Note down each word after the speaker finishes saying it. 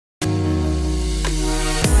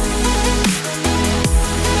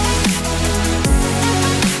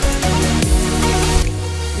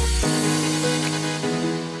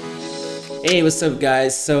Hey, what's up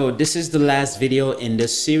guys? So this is the last video in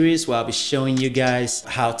this series where I'll be showing you guys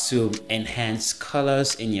how to enhance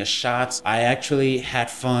colors in your shots. I actually had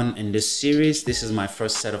fun in this series. This is my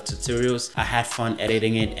first set of tutorials. I had fun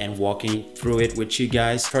editing it and walking through it with you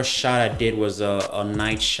guys. First shot I did was a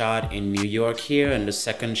night shot in New York here, and the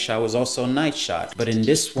second shot was also a night shot. But in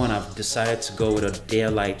this one I've decided to go with a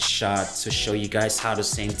daylight shot to show you guys how the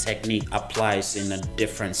same technique applies in a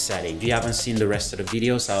different setting. If you haven't seen the rest of the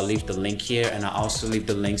videos, I'll leave the link here, and I'll also leave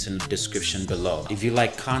the links in the description below. If you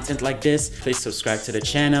like content like this, please subscribe to the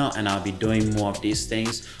channel, and I'll be doing more of these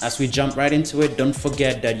things. As we jump right into it, don't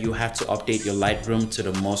forget that you have to update your Lightroom to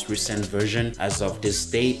the most recent version as of this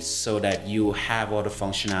date so that you have all the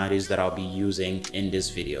functionalities that I'll be using in this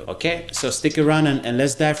video. Okay, so stick around and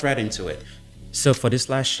let's dive right into it. So for this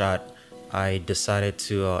last shot, I decided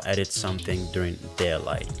to edit something during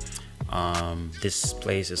daylight. This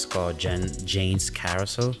place is called Jane's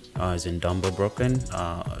Carousel. It's in Dumbo, Brooklyn.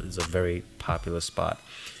 It's a very popular spot,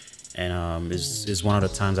 and it's one of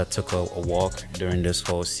the times I took a walk during this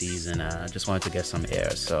whole season. I just wanted to get some air,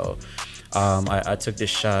 so I took this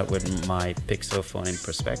shot with my Pixel phone in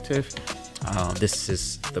perspective. This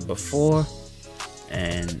is the before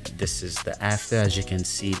and this is the after. As you can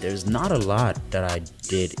see, there's not a lot that I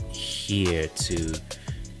did here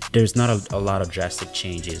there's not a lot of drastic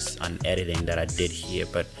changes on editing that I did here,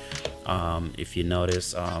 but if you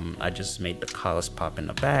notice, I just made the colors pop in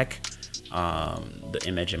the back, the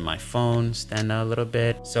image in my phone stand out a little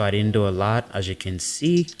bit. So I didn't do a lot. As you can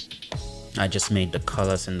see, I just made the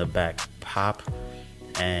colors in the back pop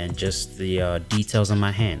and just the details on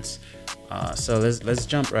my hands. So let's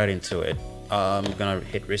jump right into it. I'm gonna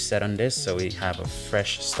hit reset on this so we have a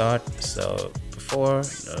fresh start. So before,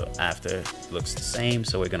 after looks the same,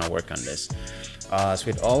 so we're gonna work on this. So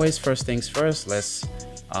with always, first things first, let's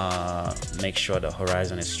make sure the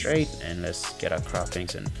horizon is straight, and let's get our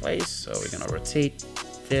croppings in place. So we're gonna rotate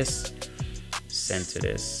this, center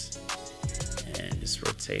this, and just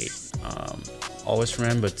rotate. Always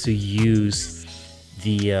remember to use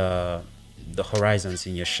the horizons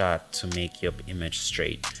in your shot to make your image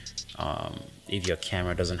straight. If your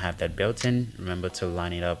camera doesn't have that built in, remember to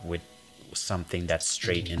line it up with something that's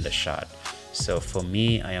straight in the shot. So for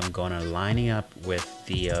me, I am gonna line it up with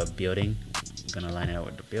the building. I'm gonna line it up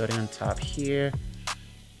with the building on top here,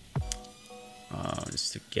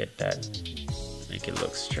 just to get that, make it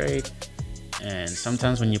look straight. And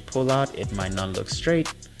sometimes when you pull out, it might not look straight,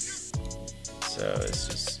 so let's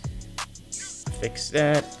just fix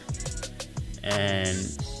that. And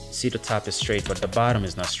see, the top is straight, but the bottom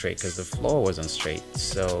is not straight because the floor wasn't straight.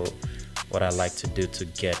 So what I like to do to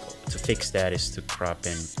fix that is to crop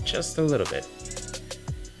in just a little bit,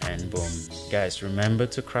 and boom. Guys, remember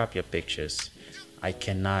to crop your pictures. I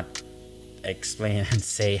cannot explain and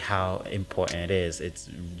say how important it is. It's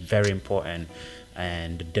very important,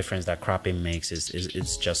 and the difference that cropping makes is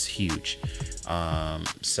it's just huge.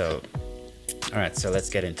 So all right, so let's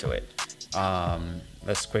get into it.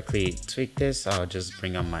 Let's quickly tweak this. I'll just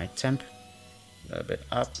bring on my temp a little bit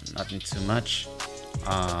up, nothing too much.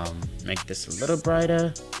 Make this a little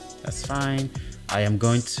brighter, that's fine. I am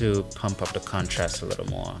going to pump up the contrast a little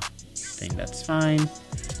more. I think that's fine.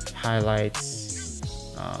 Highlights,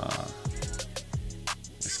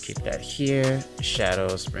 let's keep that here.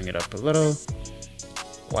 Shadows, bring it up a little.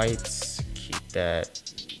 Whites, keep that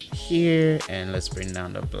here, and let's bring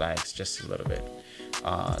down the blacks just a little bit.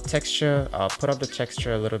 Texture, I'll put up the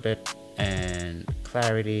texture a little bit, and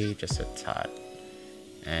clarity just a tot,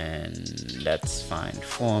 and that's fine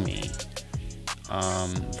for me.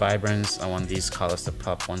 Vibrance, I want these colors to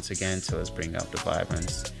pop once again, so let's bring up the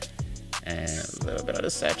vibrance and a little bit of the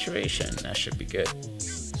saturation. That should be good.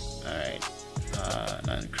 All right,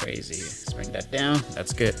 nothing crazy. Let's bring that down.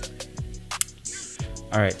 That's good.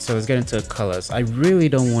 All right, so let's get into the colors. I really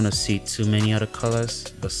don't want to see too many other colors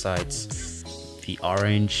besides the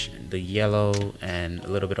orange, the yellow, and a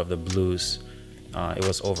little bit of the blues. It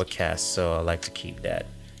was overcast, so I like to keep that.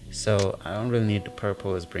 So I don't really need the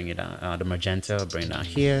purple. Let's bring it down. The magenta, I'll bring it down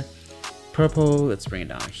here. Purple, let's bring it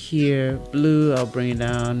down here. Blue, I'll bring it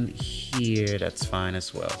down here. That's fine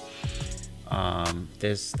as well.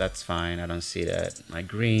 That's fine. I don't see that. My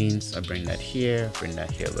greens, I'll bring that here. Bring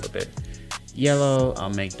that here a little bit. Yellow, I'll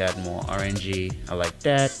make that more orangey. I like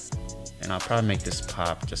that. And I'll probably make this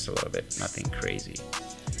pop just a little bit, nothing crazy.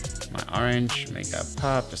 My orange, make that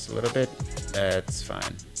pop just a little bit. That's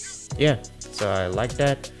fine. Yeah, so I like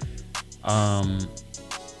that.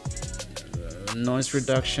 Noise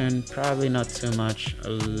reduction, probably not too much, a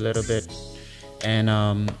little bit. And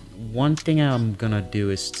one thing I'm gonna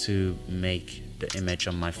do is to make the image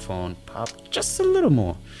on my phone pop just a little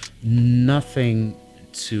more, nothing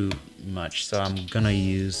too much. So I'm gonna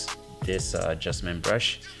use this adjustment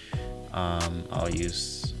brush. I'll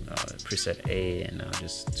use preset A, and I'll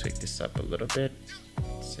just tweak this up a little bit,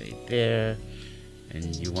 say there,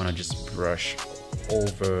 and you want to just brush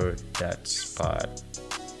over that spot.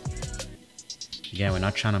 Again, we're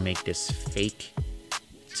not trying to make this fake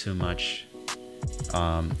too much.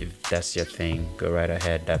 If that's your thing, go right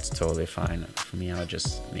ahead, that's totally fine. For me, I'll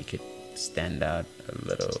just make it stand out a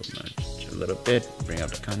little bit, bring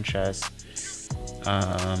up the contrast.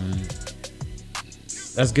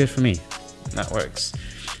 That's good for me, that works.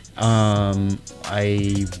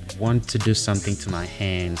 I want to do something to my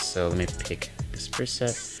hand, so let me pick this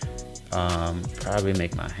preset. Probably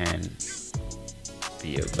make my hand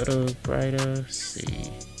be a little brighter. Let's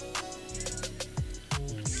see,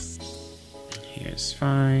 here's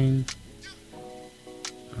fine,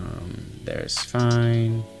 there's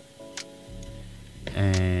fine,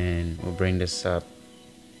 and we'll bring this up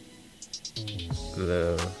a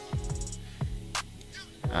little.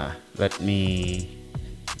 Let's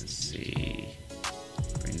see,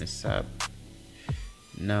 bring this up.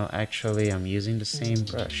 No, actually I'm using the same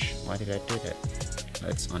brush. Why did I do that?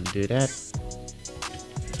 Let's undo that,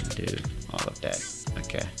 undo all of that.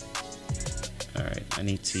 Okay, all right, I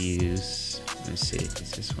need to use, let's see,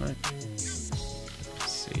 does this work?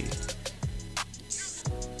 Let's see,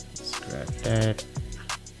 let's grab that.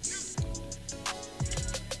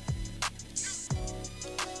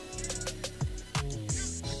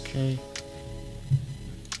 Okay,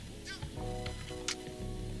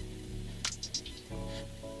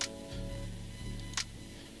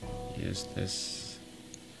 use this.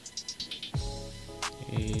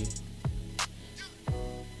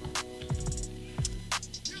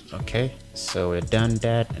 Okay, so we're done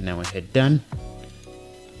that, and then we hit done.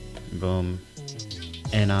 Boom.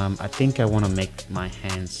 And I think I want to make my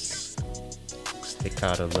hands stick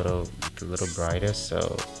out a little brighter,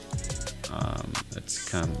 so let's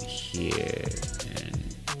come here, and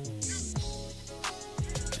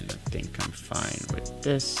I think I'm fine with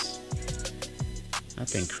this.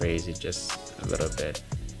 Nothing crazy, just a little bit.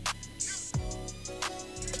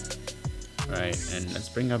 Right, and let's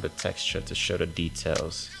bring up the texture to show the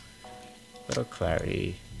details. A little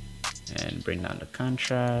clarity, and bring down the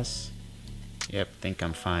contrast. Yep, think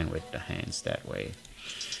I'm fine with the hands that way.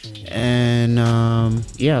 And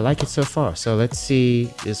yeah, I like it so far. So let's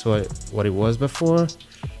see this what it was before,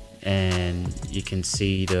 and you can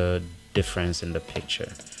see the difference in the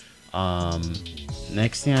picture.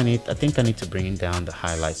 Next thing I think I need to bring down the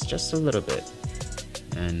highlights just a little bit,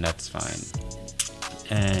 and that's fine.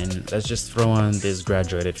 And let's just throw on this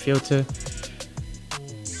graduated filter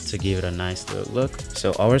to give it a nice little look.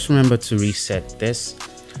 So always remember to reset this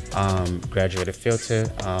graduated filter.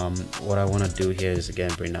 What I want to do here is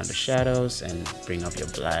again bring down the shadows and bring up your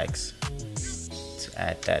blacks to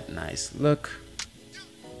add that nice look.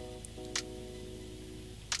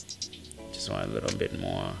 Just want a little bit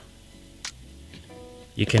more.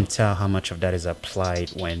 You can tell how much of that is applied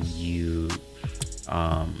when you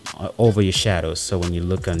over your shadows. So when you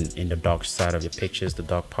look in the dark side of your pictures, the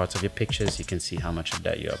dark parts of your pictures, you can see how much of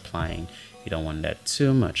that you're applying. You don't want that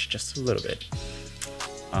too much, just a little bit.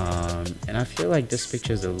 And I feel like this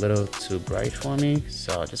picture is a little too bright for me,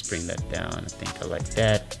 so I'll just bring that down. I think I like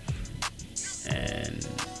that, and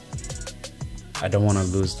I don't want to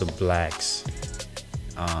lose the blacks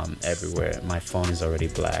everywhere. My phone is already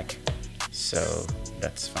black, so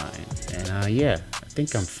that's fine. And yeah, I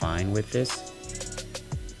think I'm fine with this.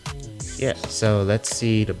 Yeah, so let's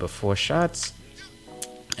see the before shots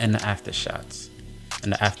and the after shots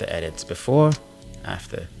and the after edits. Before,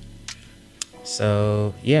 after.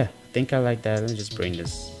 So yeah, I think I like that. Let me just bring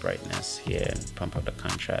this brightness here and pump up the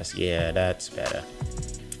contrast. Yeah, that's better.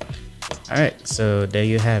 All right, so there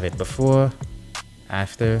you have it. Before,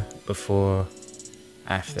 after, before,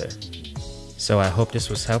 after. So I hope this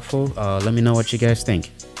was helpful. Let me know what you guys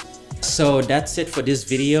think. So that's it for this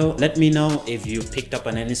video. Let me know if you picked up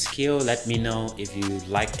on any skill. Let me know if you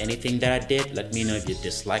liked anything that I did. Let me know if you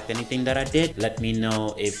disliked anything that I did. Let me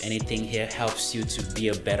know if anything here helps you to be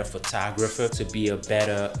a better photographer, to be a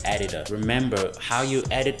better editor. Remember, how you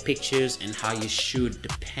edit pictures and how you shoot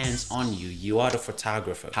depends on you. You are the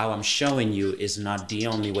photographer. How I'm showing you is not the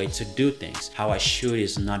only way to do things. How I shoot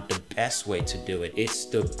is not the best way to do it. It's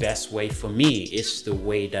the best way for me. It's the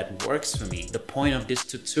way that works for me. The point of this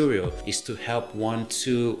tutorial tutorial is to help 1,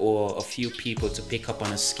 2, or a few people to pick up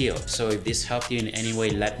on a skill. So if this helped you in any way,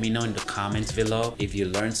 let me know in the comments below. If you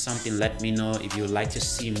learned something, let me know. If you would like to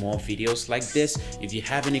see more videos like this, if you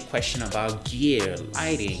have any question about gear,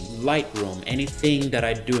 lighting, Lightroom, anything that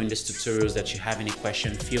I do in these tutorials that you have any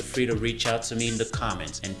question, feel free to reach out to me in the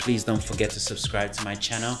comments. And please don't forget to subscribe to my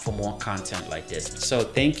channel for more content like this. So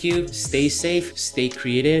thank you, stay safe, stay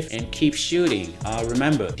creative, and keep shooting.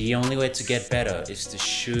 Remember, the only way to get better is to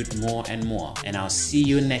shoot more and more. And I'll see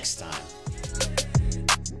you next time.